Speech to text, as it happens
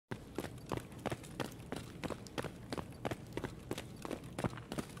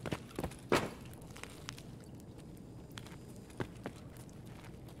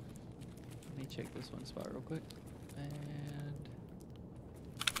check this one spot real quick. And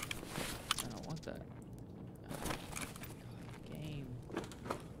I don't want that. Oh, God, game.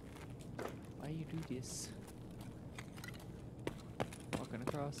 Why you do this? Walking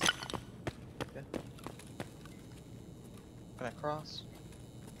across. Okay. Gonna cross.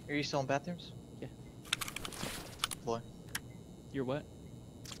 Are you still in bathrooms? Yeah. Floor. You're what?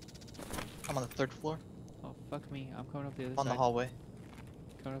 I'm on the 3rd floor. Oh, fuck me. I'm coming up the other On side. the hallway.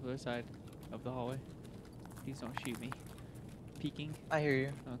 Coming up the other side of the hallway. Please don't shoot me. Peeking. I hear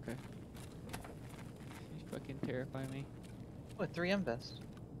you. Okay. You fucking terrify me. What, 3M vest?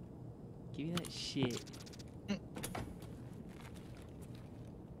 Give me that shit.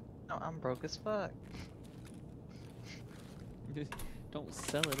 No, I'm broke as fuck. Just don't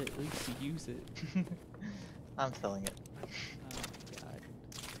sell it, at least use it. I'm selling it. Oh god.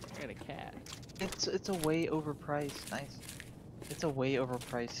 I got a cat. It's a way overpriced. Nice. It's a way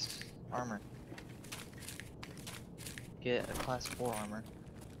overpriced armor. Get a class 4 armor.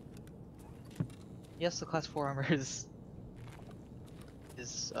 Yes, the class 4 armor is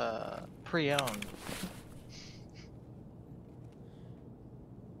pre-owned.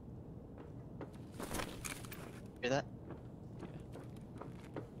 Hear that?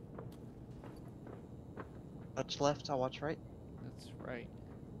 Watch left, I'll watch right. That's right.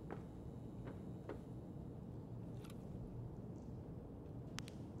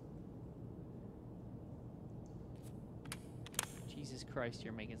 Jesus Christ,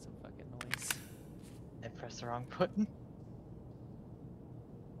 you're making some fucking noise. I pressed the wrong button.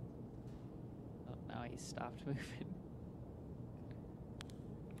 Oh, now he stopped moving.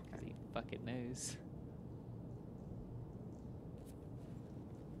 Cause he fucking knows.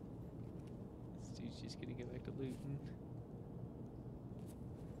 This dude's just gonna go back to looting.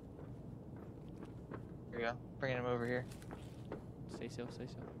 Here we go. Bringing him over here. Stay still, stay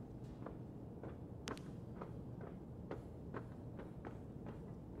still.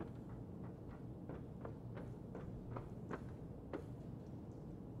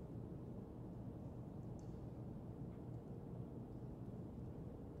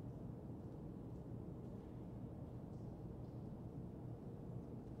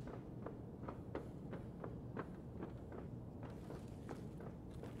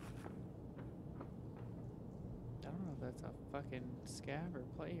 I don't know if that's a fucking scav or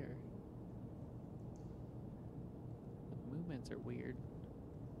player. The movements are weird.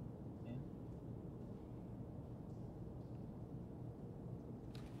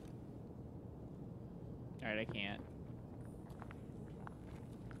 Yeah. Alright, I can't.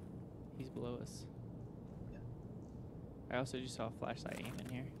 He's below us. Yeah. I also just saw a flashlight aim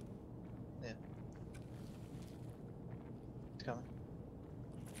in here. Yeah. It's coming.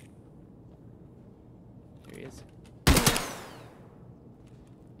 There he is.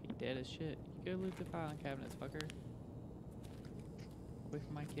 He dead as shit. You go loot the filing cabinets, fucker. Away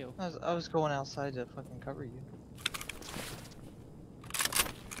from my kill. I was going outside to fucking cover you.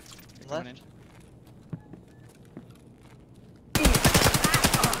 You're coming Left. in.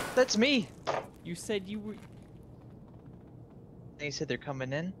 That's me! You said you were. And you said they're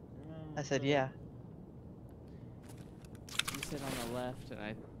coming in? I said yeah. You said on the left, and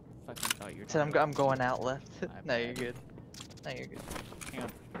I fucking thought you were. I said I'm going out left. My No, bad. you're good. No, you're good. Hang on.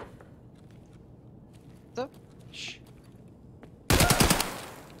 What's up? Shh.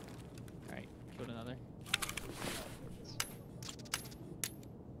 Alright, killed another.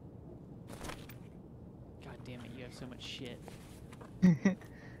 God damn it, you have so much shit.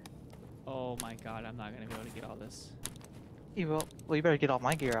 Oh my god, I'm not gonna be able to get all this. You will. Well, you better get all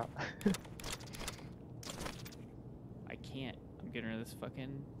my gear out. I can't. I'm getting rid of this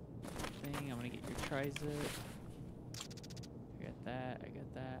fucking thing. I'm gonna get your trizip. I got that. I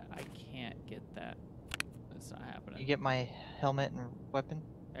got that. I can't get that. That's not happening. You get my helmet and weapon?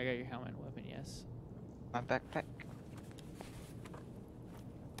 I got your helmet and weapon, yes. My backpack?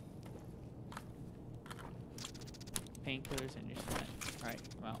 Painkillers and your sweat. Alright,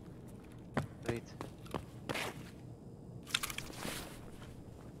 I'm out. Wait.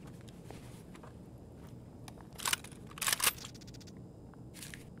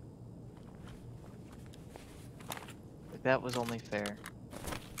 That was only fair.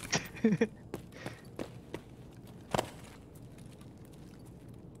 Alright.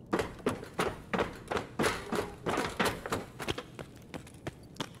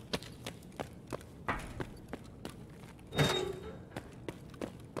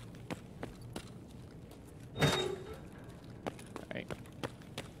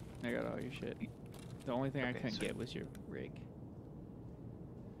 I got all your shit. The only thing I Okay, couldn't sweet. get was your rig.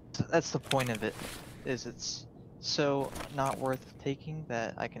 That's the point of it. Is it's so not worth taking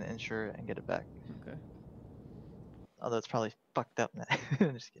that I can insure and get it back. Okay. Although it's probably fucked up now.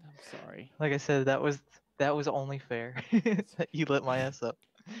 I'm just kidding. I'm sorry. Like I said, that was only fair that you lit my ass up.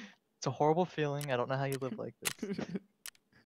 It's a horrible feeling. I don't know how you live like this.